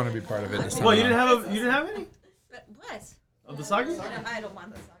didn't want to be part of it this time. Well, you didn't have any But what? of the sake? I don't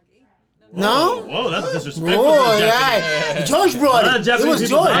want the sake. No? Whoa, that's disrespectful. Oh, to the yeah. George brought Not it. It Japanese was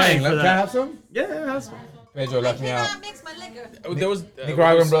people George. dying Can for I that. have some? Yeah, that's fine. Pedro I left me out. cannot mix my liquor. There was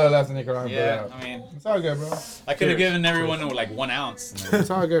Nicaraguan brother left the Nicaraguan Yeah, brother out. I mean, It's all good, bro. I could have given everyone like 1 ounce. It's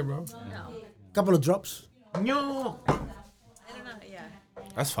all good, bro. Couple of drops. No. I don't know. Yeah.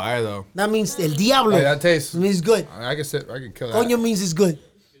 That's fire, though. That means el diablo. Hey, that tastes. It means good. I could kill that. Coño means it's good.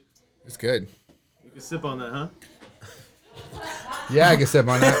 It's good. You can sip on that, huh? Yeah, I can sip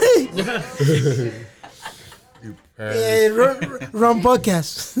on that. Wrong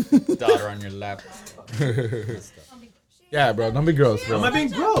podcast. Daughter on your lap. Yeah, bro. Don't be gross, Am I bro. being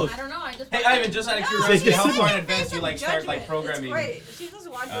gross? I don't know. I just. Hey, Ivan, just out of curiosity, how far in advance do you like start like programming? It's great. She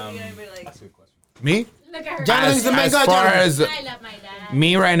doesn't watch it. But like, Me? Look at her. Jonathan's the main As guy. far Jonathan. as I love my dad.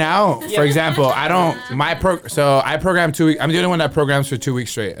 me right now, for example, I don't. So I program 2 weeks. I'm the only one that programs for 2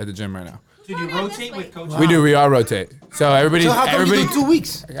 weeks straight at the gym right now. Did you rotate with coaches? We do. We all rotate. So everybody. So how come you do 2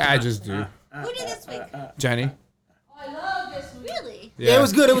 weeks? I just do. who did this week? Jenny. Really? Yeah, it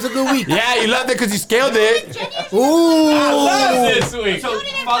was good. It was a good week. Yeah, you loved it because you scaled it. Ooh. This week. So,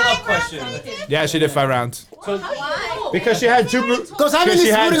 follow-up question. Yeah, she did 5 rounds. Why? Because she had two. Because Ivan Because is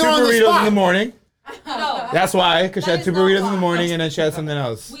she had putting two her on the burritos in the spot. morning. No. That's why. Because she That had 2 is not burritos in why. the morning and then she had something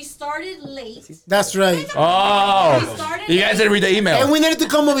else. We started late. That's right. Oh, you guys didn't read the email. And we needed to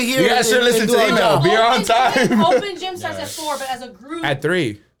come over here. You guys should and listen do to the our email. job. Be on time. Open gym starts at 4, but as a group, At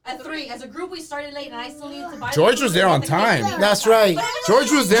 3. at 3. As a group, we started late, and I still need to buy. George the was food there and on get the cake. time. That's right.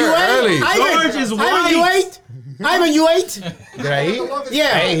 George was there You ate? early. Ivan, George is Ivan, you white. ate? Ivan, you ate? Did I eat? Yeah.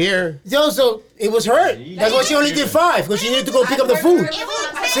 I ate here. So it was her. That's why she only did 5 because she needed to go pick up the food.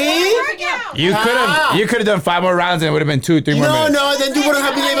 See? You could have done 5 more rounds and it would have been 2, 3 more No, minutes. no, then you wouldn't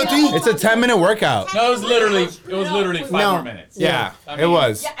have been able to eat. It's a 10-minute workout. No, it was literally 5 No. more minutes. Yeah, it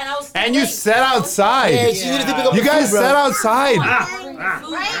was. Yeah, and I was. And you late. sat Yeah, outside. she needed to pick up You the guys food, bro. sat outside.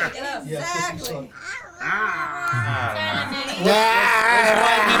 Right? Exactly.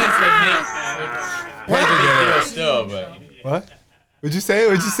 Yeah. Still, but What? What'd you say?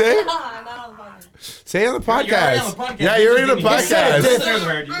 What'd you say? Not on the podcast. Say it on the You're already on podcast. the podcast. Yeah, you're in the said it.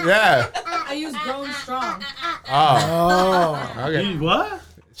 podcast. Yeah. I use grown strong. Oh, Oh. okay. What?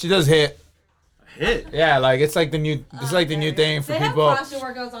 She does hit. Hit. Yeah, like it's like the new thing for They have people. CrossFit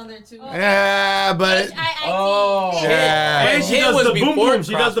workouts on there too. Yeah, but Oh. yeah, And she Hit does was the boom before boom.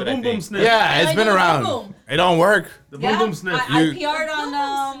 She does the CrossFit, I boom boom think. sniff. yeah, it's I been do the around. boom boom. It don't work. The boom boom sniff. I You- PR'd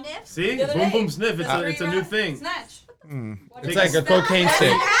on See? the other Boom day. boom sniff. It's a new thing. Snatch. It's like a cocaine stick.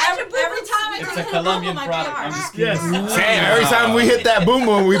 Every time I It's take a a Colombian boom, I product. PR. I'm just kidding. Yes. Hey, every time we hit that boom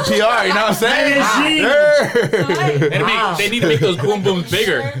boom, we PR. You know what I'm saying? Hey, they need to make those boom booms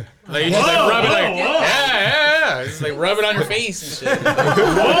bigger. Like you just like rub it like yeah. It's like rub it on your face and shit.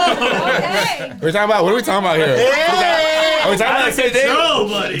 Okay. We're talking about what are we talking about here? Are we talking about the same thing? No,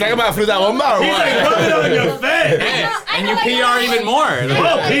 buddy. Talking about Fruta Bomba or He's like what? rubbing on your face. And you PR even more.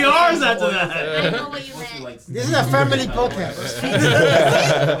 Oh, PRs after that. I know what you meant. This is a family podcast.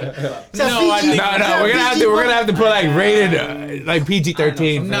 It's a No, I PG. think- No, we're gonna have to put like rated like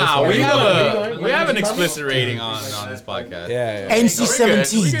PG-13. Nah, we have an explicit rating on this podcast. Yeah.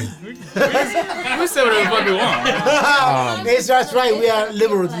 NC-17. We say whatever the fuck we want. That's right. We are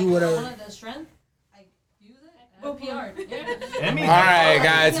liberal to do whatever. One of the strength, I use it. I PR'd. Yeah. Emmy. All right,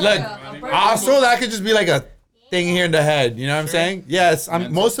 guys. Look. Also, that could just be like a thing here in the head. You know what I'm saying? Yes.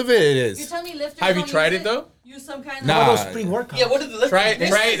 Most of it You is. tell me lifters Have you don't tried use it though? Use some kind Nah. All of those pre-workouts. Yeah, what did the lift? Try it,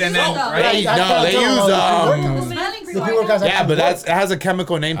 and then They, I no, can't they tell use all the smelling The salts. pre-workouts. Yeah, but it has a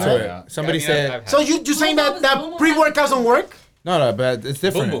chemical name to it. Somebody said. So you saying that pre-workouts don't work? No, but it's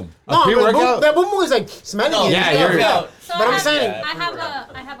different. Boom, boom. A No, pre-workout. that boom boom is like smelling No, it. yeah, and stuff, you're- yeah. So But I'm saying, I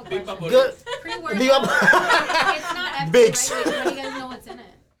have a question. good. Pre-workout. Be up. It's not FDA Bigs. regulated, but you guys know what's in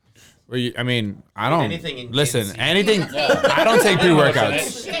it. I mean, I don't Anything in listen. Gen Z. Anything. I don't take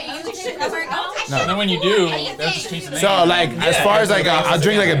pre-workouts. Okay, you take pre-workout. And then when you do, that's just chasing So like, as far as like, I'll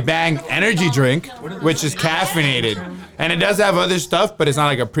drink like a Bang energy drink, which is caffeinated, and it does have other stuff, but it's not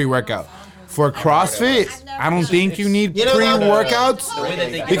like a pre-workout. For CrossFit, I don't think you need You know what?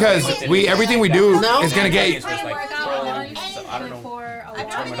 pre-workouts because everything we do No? is gonna get. Pre-workout lunch before a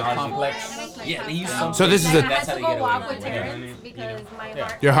walk. complex. Yeah, they use some. So this is I a had to go walk with Terrence because my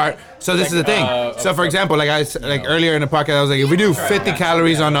heart. your heart. So this is the thing. So for example, like earlier in the podcast, I was like, if we do 50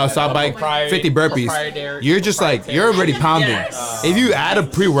 calories on a stop bike, 50 burpees, you're just like you're already pounding. If you add a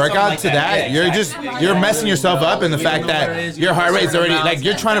pre-workout to that, you're messing yourself up in the fact that your heart rate is already like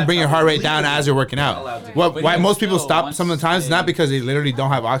you're trying to bring your heart rate down as you're working out. Why most people stop some of the times is not because they literally don't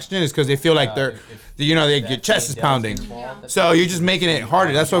have oxygen, it's because they feel like your chest is pounding. So you're just making it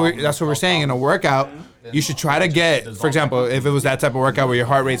harder. That's what we're saying in a workout. You should try to get, for example, if it was that type of workout where your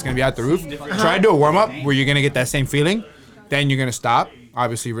heart rate's gonna be out the roof, try to do a warm up where you're gonna get that same feeling. Then you're gonna stop,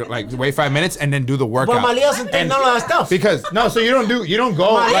 obviously, like wait 5 minutes and then do the But workout. Malia doesn't take none of that stuff. Because so you don't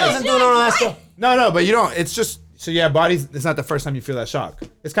go Malia like, doesn't do none of that stuff. no, but you don't. It's just so yeah, bodies. It's not the first time you feel that shock.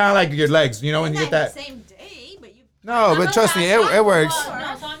 It's kind of like your legs. You know when you get that. Same day, but you. No, but trust me, it works.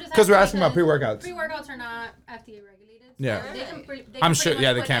 Because we're asking about pre-workouts. Pre-workouts are not FDA regulated. Yeah. They can I'm pretty sure- much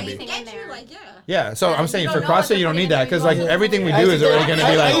yeah, they put can be. anything in there. Like, yeah. Yeah, so I'm saying You for don't know what CrossFit you don't they're need that because like putting in everything we I do used is to already take-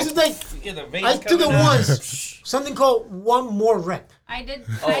 gonna be I used to like. take. I took it once. Something called one more rep. I did it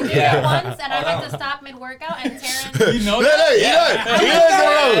once, and I had to stop mid-workout, and Terrence. You know Look, you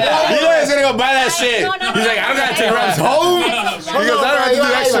know he's gonna go buy that shit. He's like, I don't gotta take reps home. He goes, I don't have to do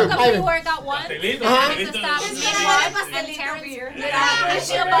I extra. took a pre-workout once, and I had to stop mid-workout,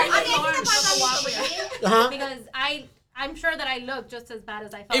 and Uh-huh. because I'm sure that I look just as bad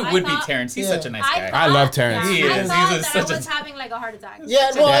as I felt. It I would be thought- Terrence. He's Yeah. such a nice guy. I love Terrence. He I is. thought He's that such I a- was having like a heart attack. Yeah,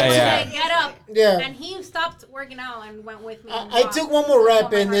 well, Yeah, I took- yeah. Like, get up. Yeah. And he stopped working out and went with me. and I walked. took one more rep, So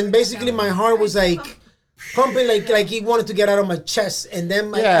my and heart then rate basically went my down. heart was like pumping, like he wanted to get out of my chest, and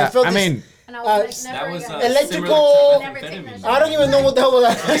then I Yeah, felt I this, mean, And I was like, That never was again. Electrical- Never take that shit. I don't even know what the hell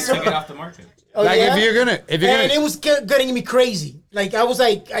was Took it that. off the market. Oh, like yeah? if you're gonna And it was getting me crazy. Like I was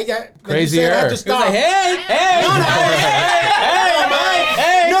like, like you said, I had to Crazier. stop. Hey, hey, No,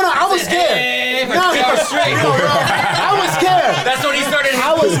 no, no, I was scared. No, I was scared. That's when he started.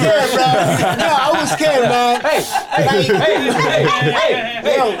 I was scared, bro. No, I was scared, man.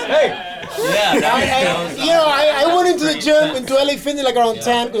 I went into the gym, into LA Fitness like around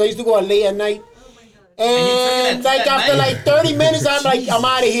 10 because I used to go out late at night. And like after like 30 minutes, I'm like, I'm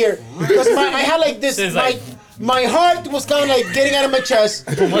out of here. Because I had like this, my heart was kind of like getting out of my chest.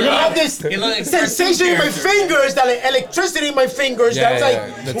 I had this sensation in my fingers, that like electricity in my fingers. Yeah, That was yeah,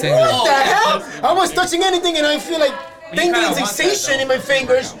 like, the what tingle. the hell? I was touching anything and I feel like tingling sensation in my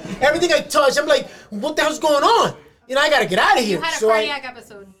fingers. Everything I touch, I'm like, what the hell's going on? I gotta get out of here. You had a So cardiac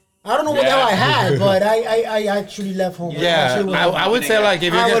episode. I don't know what the hell I had, but I actually left home. yeah, I would say like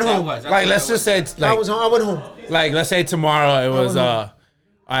if I you're went gonna, home. like let's just say it's like I went home. like let's say tomorrow it was all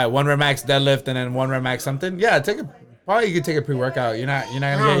right, 1 rep max deadlift and then 1 rep max something. Yeah, probably you could take a pre-workout. You're not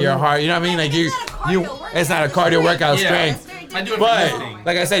gonna get your heart. You know what I mean? Like you it's not a cardio workout strength. I do it for But lifting.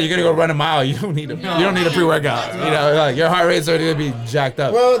 like I said, you're gonna go run a mile. You don't need a pre-workout. You know, like your heart rate's already gonna be jacked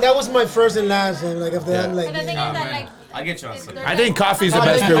up. Well, that was my first and last, and like after that, I'm like. And the thing is that like. I get you on something. I think coffee's the Oh,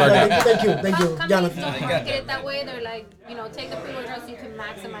 best thank you, pre-workout. thank you, Companies Jonathan. don't market it that way. They're like, take the pre-workout so you can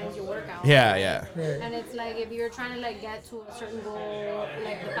maximize your workout. Yeah. And it's like if you're trying to like get to a certain goal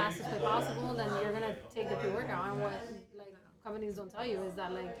like the fastest way possible, then you're gonna take the pre-workout. And what like companies don't tell you is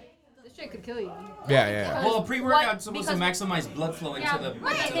that like this shit could kill you. Yeah. Well, a pre-workout is supposed to Because- maximize blood flow into the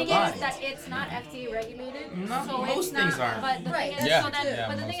but the thing body. is that it's not FDA regulated. No, so most it's not, things aren't. But the thing is, Yeah. but Yeah,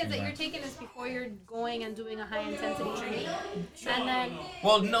 the most thing is things that you're aren't. taking this before you're going and doing a high intensity training, and then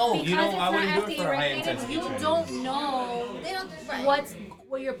Well, no, because you know, it's I wouldn't not do it FDA for a high regulated, intensity. you training. don't know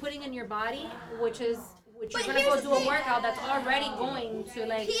what you're putting in your body, which you're gonna go do a workout that's already going to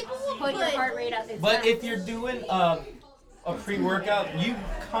like put your heart rate at its But max. if you're doing a pre-workout, you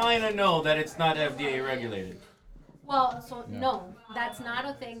kind of know that it's not FDA regulated. Well, so no, that's not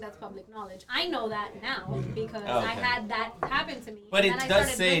a thing that's public knowledge. I know that now because I Okay. had that happen to me. But and it then I does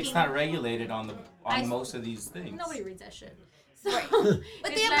started say it's looking- not regulated on I- most of these things. Nobody reads that shit. So,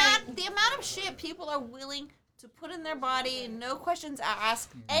 But it's the amount of shit people are willing to put in their body, no questions asked,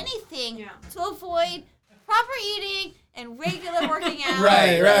 anything Yeah. to avoid proper eating and regular working out.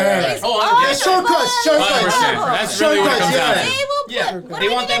 Right. It's Oh, all yeah, shortcuts. 100%. That's really what it comes down to. They will put, Yeah, what they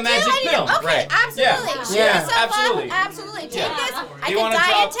do I want need that to do? magic I need to- pill. Okay, Right. absolutely. Yeah. Cheer Yeah. yourself Absolutely. up. Absolutely. Take this. I You can wanna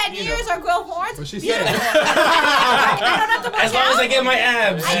diet drop, 10 you years know. or grow horns. What she Beautiful. said. I don't have to work As long as I out. get my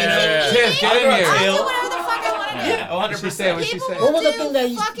abs. I can Tiff, keep get in eating. here. I'll do whatever the fuck I want to do. Yeah, 100%. What she People said. What was the do thing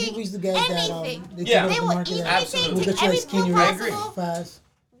that fucking people used to get that anything. they Yeah. took They off the will market eat that anything, will take get you like every skinny pill right possible, fast.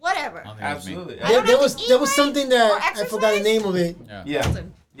 whatever. Absolutely. I don't There have was to eat there was right something or that I forgot the exercise. name of it. Yeah.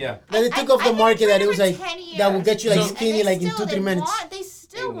 Yeah. That they I- took off the I've been market that it was training like for 10 that will years. get you like So- skinny And like in still, 2-3 they minutes. They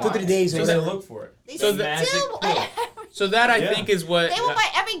still want want 2-3 it. days or So they whatever. look for it. They So still magic pill. So that I Yeah. think is what. They will buy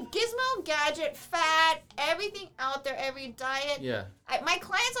every gizmo, gadget, fat, everything out there, every diet. Yeah. My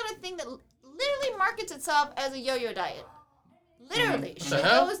client's on a thing that literally markets itself as a yo-yo diet. Literally. She the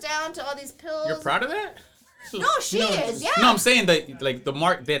hell? goes down to all these pills. You're proud of that? No, she is. Yeah. No, I'm saying that like the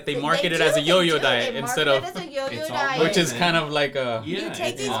they market it as a yo-yo diet instead of, It as a yo-yo It's all diet. which is kind of like a. You Yeah,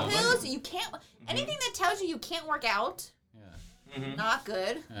 take it's these all pills, you can't. Anything that tells you can't work out, not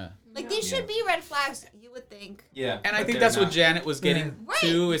good. Yeah. Like these should be red flags, you would think. Yeah. And I but think they're that's what not. Janet was getting Right.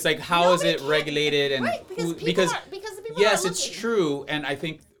 to. It's like how is Nobody it can- regulated and Right, because who- people because are, because the people yes, are it's looking. true, and I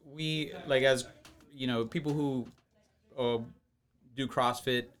think we like as people who do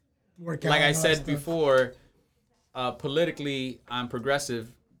CrossFit. Workout Like I and all that said stuff. before, politically I'm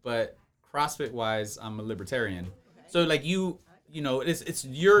progressive, but CrossFit wise I'm a libertarian. So like you know, it's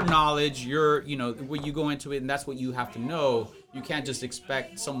your knowledge, when you go into it, and that's what you have to know. You can't just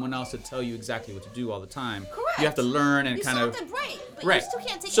expect someone else to tell you exactly what to do all the time. Correct. You have to learn and You kind saw of them right, but right. you still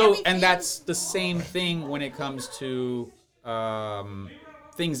can't take So everything. and that's the same thing when it comes to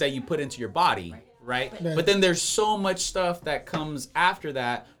things that you put into your body, right? But then there's so much stuff that comes after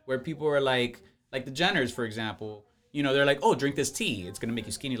that where people are like the Jenners, for example. They're like, oh, drink this tea. It's gonna make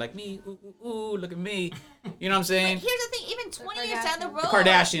you skinny like me. Ooh, ooh, ooh, look at me. You know what I'm saying? Here's the thing: even 20 years down the road, The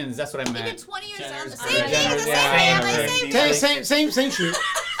Kardashians. That's what I even meant. 20 years down the Jenners, same thing, Jenners, the yeah. same family, Same shit.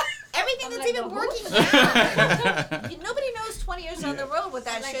 everything that's even working now. Nobody knows 20 years down the road what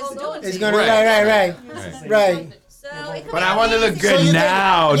that shit's doing. It's to gonna you. right. So it could But be I want to look easy. good you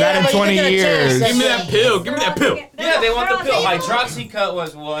now, yeah, not in but you 20 get a years. chance. Give me that pill. Give me that pill. Yeah, they want the pill. They're Hydroxycut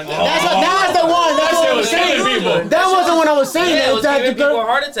was one. That's the one. That's what I was saying. people. That wasn't what I was saying. Yeah, it That was had giving to go. people a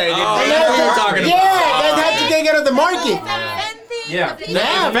heart attack. Oh, They- that's what we're talking Yeah, about. that had to get out of the market. Yeah.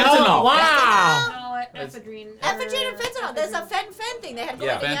 Yeah, Fentanyl. Wow. No, ephedrine. Ephedrine and fentanyl. There's a fen thing. They had to go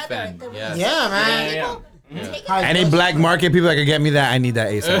Yeah. together. Fen-phen, yes. Yeah, man. Yeah. Take it. Any black market people that can get me that, I need that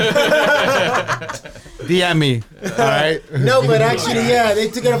ASAP. DM me. All right. No, but actually, yeah, they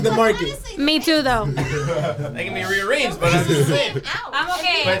took it off the market. Honestly, Me too, though. They can be rearranged, but I'm just saying. I'm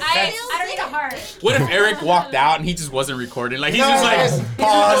okay. But I don't need a heart. What if Eric walked out and he just wasn't recording? Like he's No, just yes. like He's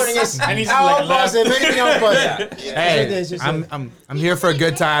pause, recording us. and he's just I'll like pause left. it. Anything I'll pause it. Hey, I'm here for a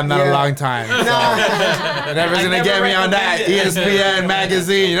good time, not a Yeah. long time. So. Nah. Whatever's gonna get me on that ESPN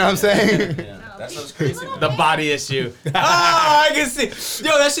magazine, you know what I'm saying? That's what's crazy. The body issue. Oh, I can see.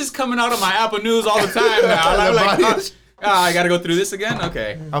 Yo, that's just coming out of my Apple News all the time now. I'm The like, body oh, issue. I gotta go through this again.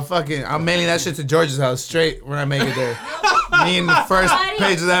 Okay. I'm mailing that shit to George's house straight when I make it there. Me in the first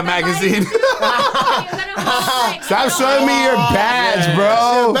page of that magazine. Stop showing me your badge,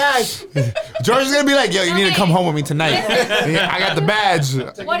 bro. George is gonna be like, yo, you need to come home with me tonight. I got the badge.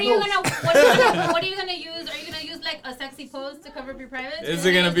 What are you gonna use? Are you gonna use like a sexy pose to cover up your privates? Is Or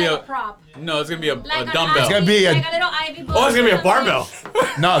it gonna use, be like, a- prop? No, it's gonna be a Like an dumbbell. It's gonna be a- like a little Ivy pose. Oh, it's gonna be a barbell.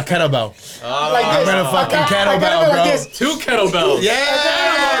 No, kettlebell. Like I'm this. gonna fucking I gotta kettlebell, go bro. like this. 2 kettlebells.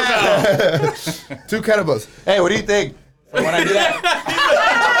 Yeah. 2 kettlebells. Hey, what do you think? When I do that,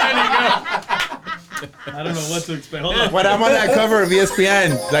 I don't know what to expect. Hold on. when I'm on that cover of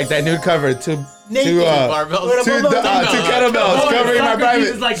ESPN, like that nude cover, two Barbells. two kettlebells covering my Socrates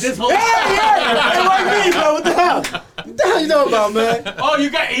is private. like this whole. Hey, like me, bro. What the hell? What the hell you know about, man? Oh,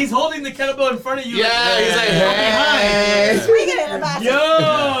 he's holding the kettlebell in front of you. Yeah, he's like, Hey. Bring it in the back. Yo.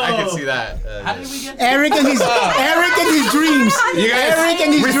 I can see that. How did we get? Eric and his dreams. You guys, Eric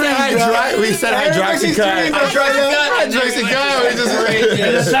and his we dreams, said bro. we said Eric and his hydroxycut. dreams, bro. Hydroxycut. We just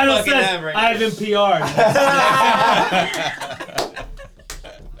And the title fucking says average. Ivan PR.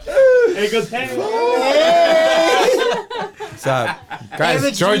 And it goes, hey. What's up?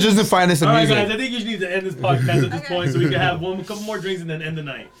 Guys, George doesn't find this All right, amusing. guys, I think you need to end this podcast at this point so we can have a couple more drinks and then end the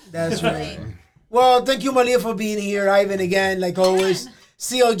night. That's right. Well, thank you, Malia, for being here. Ivan, again, like always.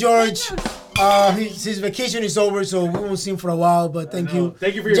 See you, George. His vacation is over, so we won't see him for a while, but thank you.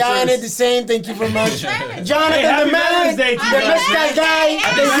 Thank you for your Janet, service. the same. Thank you very much. Hey, Jonathan, happy the man. Mother's Day The to you guys. best guy.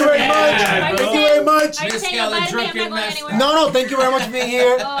 Thank you very much. Yeah, Thank bro. you very much. much. Are you saying you're inviting me? I'm not going anywhere. No, thank you very much for being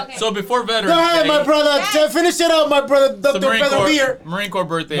here. Oh, okay. So before Veterans Go ahead, Day, my brother. Yes. Finish it up, my brother. the Dr. Pedro Beer. Marine Corps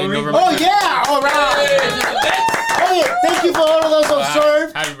birthday, November. Oh, yeah. All right. Oh, yeah. Thank you for all of those who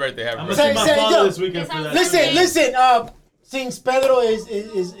served. Happy birthday, happy I'm birthday. gonna see my father yo, this weekend for that. Listen. Since Pedro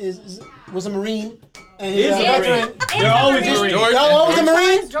was a Marine and he's a veteran. They're always Marine. Marine. George, Y'all always a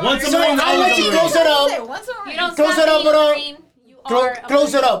Marine? Once a So Marine, I'll let always a you Marine. close it up. You don't Close stop it up, being bro. a Marine. You are a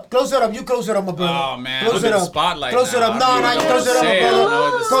Close it Marine. up. Close it up. You close it up, my brother. Oh man, Close look it at the up. spotlight. Close it now. up. No, I don't you know close what it up, to my say. I don't know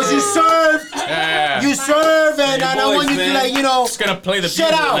brother. what to Because you say. served. Yeah. You serve, and I boys, want you to, man. like, you know. Just gonna play the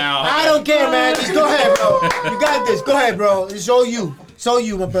Shut bugle out. now. I don't care, man. Just go ahead, bro. You got this. Go ahead, bro. It's all you. It's all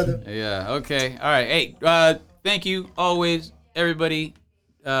you, my brother. Yeah. Okay. All right. Hey. Thank you always, everybody.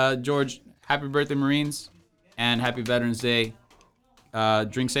 George, happy birthday, Marines, and happy Veterans Day.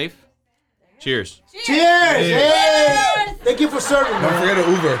 Drink safe. Cheers. Cheers. Hey. Thank you for serving, Don't man. forget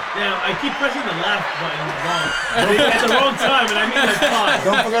to Uber. Damn, I keep pressing the left button wrong. At the wrong time, and I mean the spot.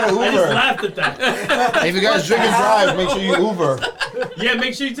 Don't forget to I just Uber. laughed at that. If you guys drink and drive, make sure you Uber. Yeah,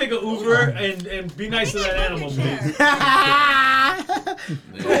 make sure you take an Uber and be nice to that animal, please.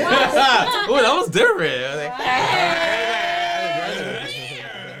 Oh, that was different. I was like,